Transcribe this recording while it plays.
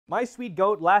My sweet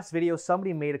goat, last video,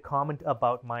 somebody made a comment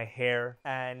about my hair,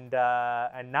 and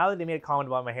now that they made a comment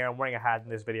about my hair, I'm wearing a hat in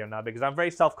this video now because I'm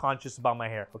very self-conscious about my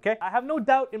hair, okay? I have no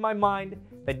doubt in my mind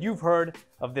that you've heard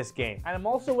of this game, and I'm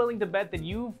also willing to bet that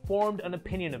you've formed an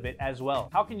opinion of it as well.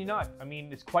 How can you not? I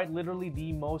mean, it's quite literally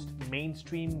the most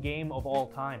mainstream game of all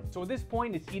time. So at this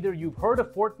point, it's either you've heard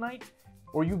of Fortnite,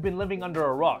 or you've been living under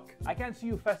a rock. I can't see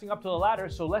you fessing up to the latter,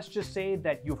 so let's just say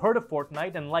that you've heard of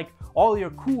Fortnite and like all your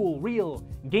cool, real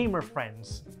gamer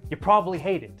friends, you probably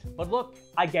hate it. But look,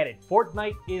 I get it.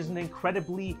 Fortnite is an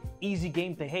incredibly easy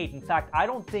game to hate. In fact, I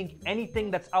don't think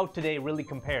anything that's out today really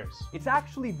compares. It's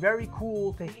actually very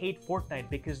cool to hate Fortnite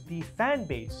because the fan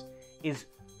base is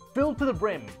filled to the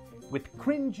brim with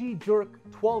cringy jerk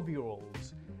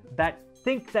 12-year-olds that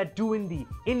think that doing the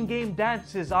in-game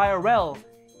dances IRL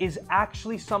is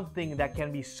actually something that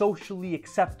can be socially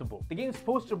acceptable. The game's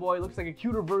poster boy looks like a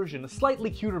cuter version, a slightly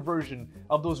cuter version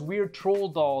of those weird troll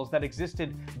dolls that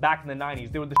existed back in the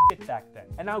 90s. They were the shit back then.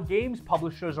 And now games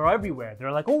publishers are everywhere.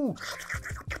 They're like, oh,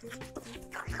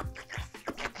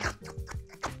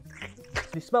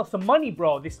 they smell some money,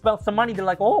 bro. They smell some money. They're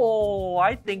like, oh,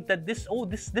 I think that this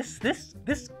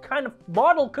kind of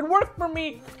model could work for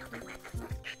me.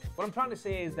 What I'm trying to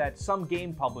say is that some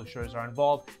game publishers are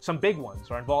involved, some big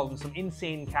ones are involved in some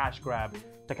insane cash grab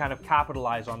to kind of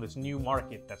capitalize on this new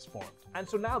market that's formed. And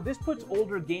so now this puts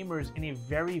older gamers in a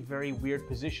very, very weird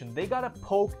position. They gotta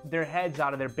poke their heads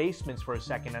out of their basements for a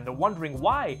second and they're wondering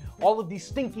why all of these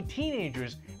stinky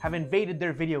teenagers have invaded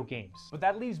their video games. But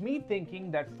that leaves me thinking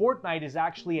that Fortnite is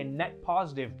actually a net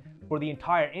positive for the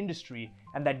entire industry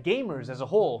and that gamers as a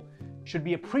whole should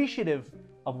be appreciative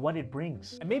of what it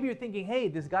brings. And maybe you're thinking, hey,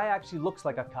 this guy actually looks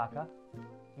like a caca.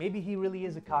 Maybe he really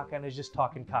is a caca and is just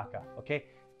talking caca, okay?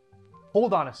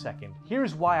 Hold on a second.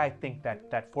 Here's why I think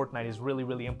that Fortnite is really,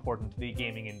 really important to the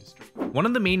gaming industry. One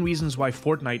of the main reasons why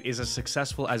Fortnite is as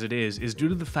successful as it is due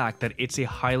to the fact that it's a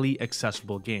highly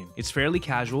accessible game. It's fairly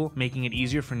casual, making it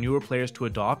easier for newer players to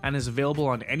adopt, and is available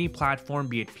on any platform,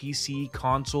 be it PC,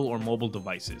 console, or mobile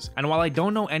devices. And while I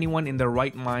don't know anyone in their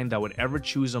right mind that would ever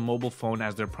choose a mobile phone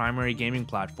as their primary gaming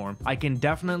platform, I can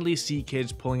definitely see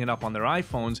kids pulling it up on their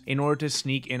iPhones in order to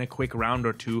sneak in a quick round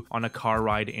or two on a car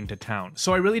ride into town.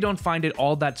 So I really don't find it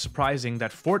all that surprising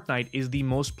that Fortnite is the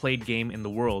most played game in the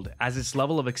world, as its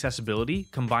level of accessibility,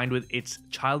 combined with its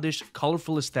childish,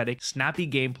 colorful aesthetic, snappy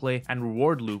gameplay, and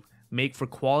reward loop, make for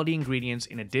quality ingredients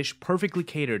in a dish perfectly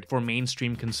catered for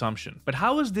mainstream consumption. But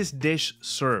how is this dish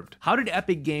served? How did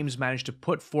Epic Games manage to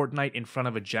put Fortnite in front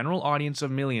of a general audience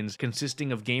of millions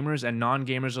consisting of gamers and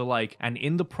non-gamers alike, and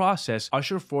in the process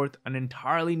usher forth an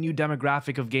entirely new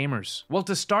demographic of gamers? Well,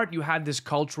 to start, you had this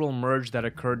cultural merge that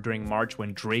occurred during March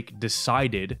when Drake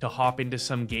decided to hop into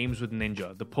some games with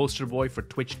Ninja, the poster boy for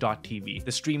Twitch.tv.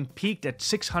 The stream peaked at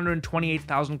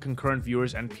 628,000 concurrent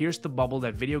viewers and pierced the bubble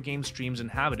that video game streams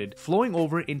inhabited, flowing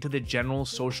over into the general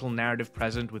social narrative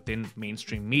present within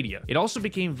mainstream media. It also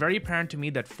became very apparent to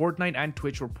me that Fortnite and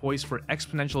Twitch were poised for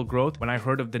exponential growth when I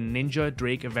heard of the Ninja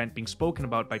Drake event being spoken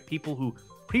about by people who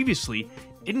previously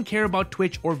didn't care about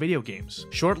Twitch or video games.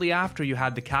 Shortly after, you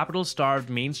had the capital-starved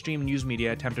mainstream news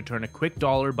media attempt to turn a quick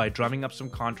dollar by drumming up some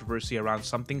controversy around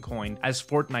something coined as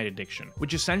Fortnite addiction,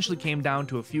 which essentially came down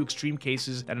to a few extreme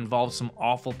cases that involved some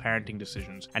awful parenting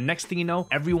decisions. And next thing you know,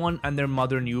 everyone and their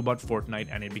mother knew about Fortnite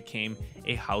and it became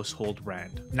a household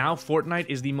brand. Now, Fortnite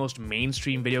is the most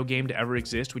mainstream video game to ever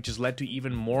exist, which has led to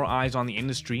even more eyes on the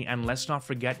industry, and let's not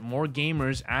forget more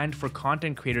gamers, and for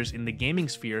content creators in the gaming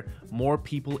sphere, more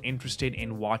people interested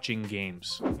in watching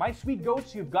games. My sweet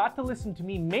goats, you've got to listen to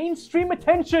me. Mainstream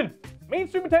attention!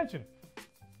 Mainstream attention!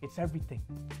 It's everything.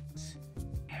 It's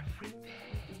everything.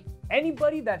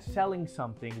 Anybody that's selling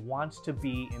something wants to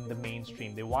be in the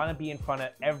mainstream. They want to be in front of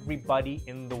everybody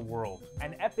in the world.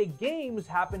 And Epic Games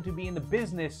happen to be in the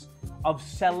business of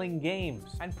selling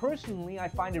games. And personally, I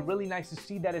find it really nice to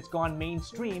see that it's gone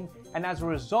mainstream and as a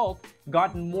result,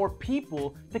 gotten more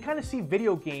people to kind of see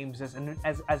video games as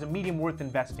a medium worth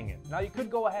investing in. Now, you could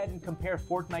go ahead and compare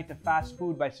Fortnite to fast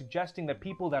food by suggesting that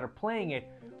people that are playing it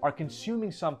are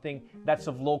consuming something that's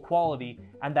of low quality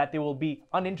and that they will be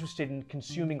uninterested in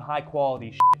consuming high quality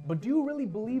shit. But do you really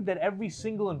believe that every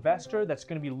single investor that's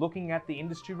going to be looking at the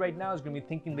industry right now is going to be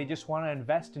thinking they just want to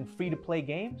invest in free-to-play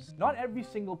games? Not every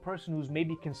single person who's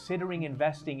maybe considering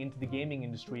investing into the gaming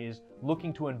industry is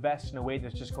looking to invest in a way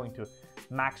that's just going to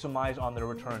maximize on their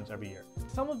returns every year.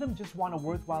 Some of them just want a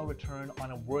worthwhile return on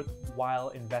a worthwhile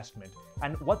investment.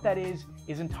 And what that is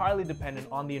entirely dependent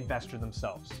on the investor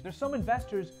themselves. There's some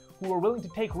investors who are willing to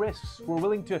take risks, who are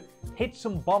willing to hit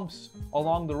some bumps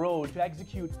along the road to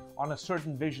execute on a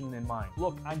certain vision in mind.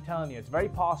 Look, I'm telling you, it's very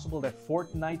possible that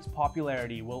Fortnite's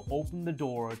popularity will open the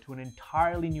door to an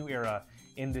entirely new era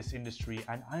in this industry,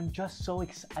 and I'm just so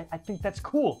excited. I think that's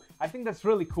cool. I think that's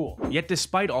really cool. Yet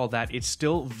despite all that, it's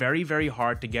still very, very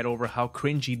hard to get over how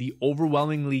cringy the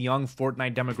overwhelmingly young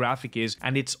Fortnite demographic is,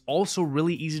 and it's also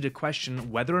really easy to question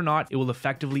whether or not it will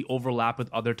effectively overlap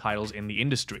with other titles in the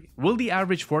industry. Will the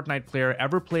average Fortnite player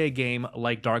ever play a game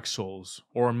like Dark Souls,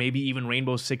 or maybe even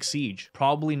Rainbow Six Siege?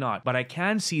 Probably not, but I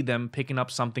can see them picking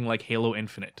up something like Halo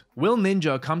Infinite. Will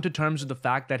Ninja come to terms with the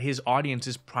fact that his audience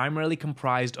is primarily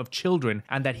comprised of children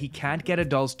and that he can't get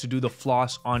adults to do the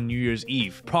floss on New Year's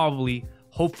Eve? Probably.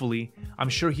 Hopefully, I'm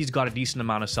sure he's got a decent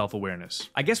amount of self-awareness.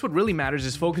 I guess what really matters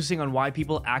is focusing on why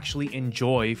people actually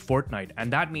enjoy Fortnite,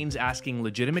 and that means asking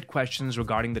legitimate questions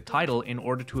regarding the title in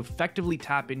order to effectively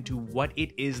tap into what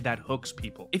it is that hooks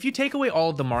people. If you take away all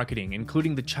of the marketing,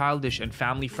 including the childish and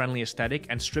family-friendly aesthetic,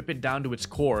 and strip it down to its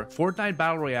core, Fortnite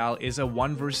Battle Royale is a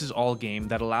one versus all game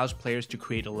that allows players to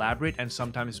create elaborate and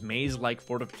sometimes maze-like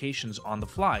fortifications on the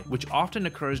fly, which often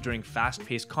occurs during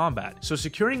fast-paced combat. So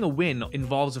securing a win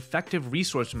involves effective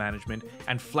resource management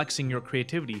and flexing your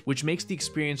creativity, which makes the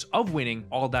experience of winning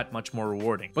all that much more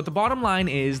rewarding. But the bottom line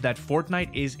is that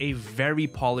Fortnite is a very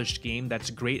polished game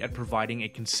that's great at providing a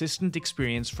consistent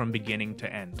experience from beginning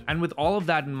to end. And with all of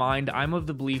that in mind, I'm of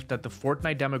the belief that the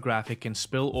Fortnite demographic can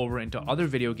spill over into other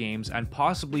video games and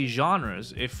possibly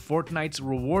genres if Fortnite's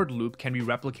reward loop can be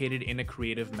replicated in a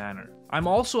creative manner. I'm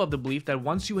also of the belief that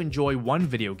once you enjoy one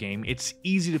video game, it's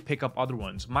easy to pick up other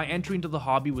ones. My entry into the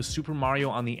hobby was Super Mario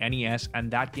on the NES,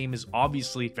 and that game is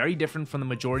obviously very different from the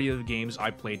majority of the games I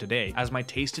play today, as my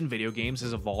taste in video games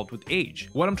has evolved with age.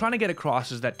 What I'm trying to get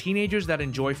across is that teenagers that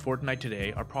enjoy Fortnite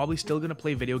today are probably still going to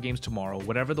play video games tomorrow,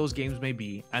 whatever those games may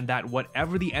be, and that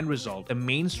whatever the end result, the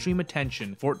mainstream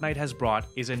attention Fortnite has brought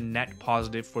is a net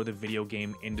positive for the video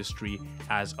game industry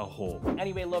as a whole.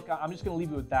 Anyway, look, I'm just going to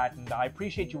leave you with that, and I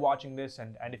appreciate you watching this,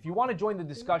 and if you want to join the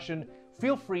discussion,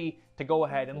 feel free to go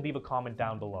ahead and leave a comment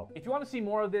down below. If you want to see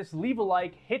more of this, leave a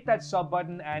like, hit that sub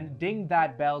button, and ding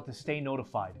that bell to stay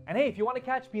notified. And hey, if you want to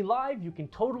catch me live, you can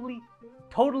totally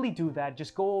do that.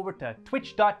 Just go over to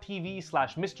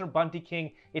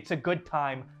twitch.tv/MrBuntyKing. It's a good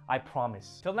time, I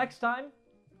promise. Till next time,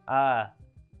 I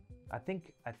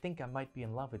think I might be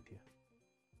in love with you.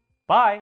 Bye!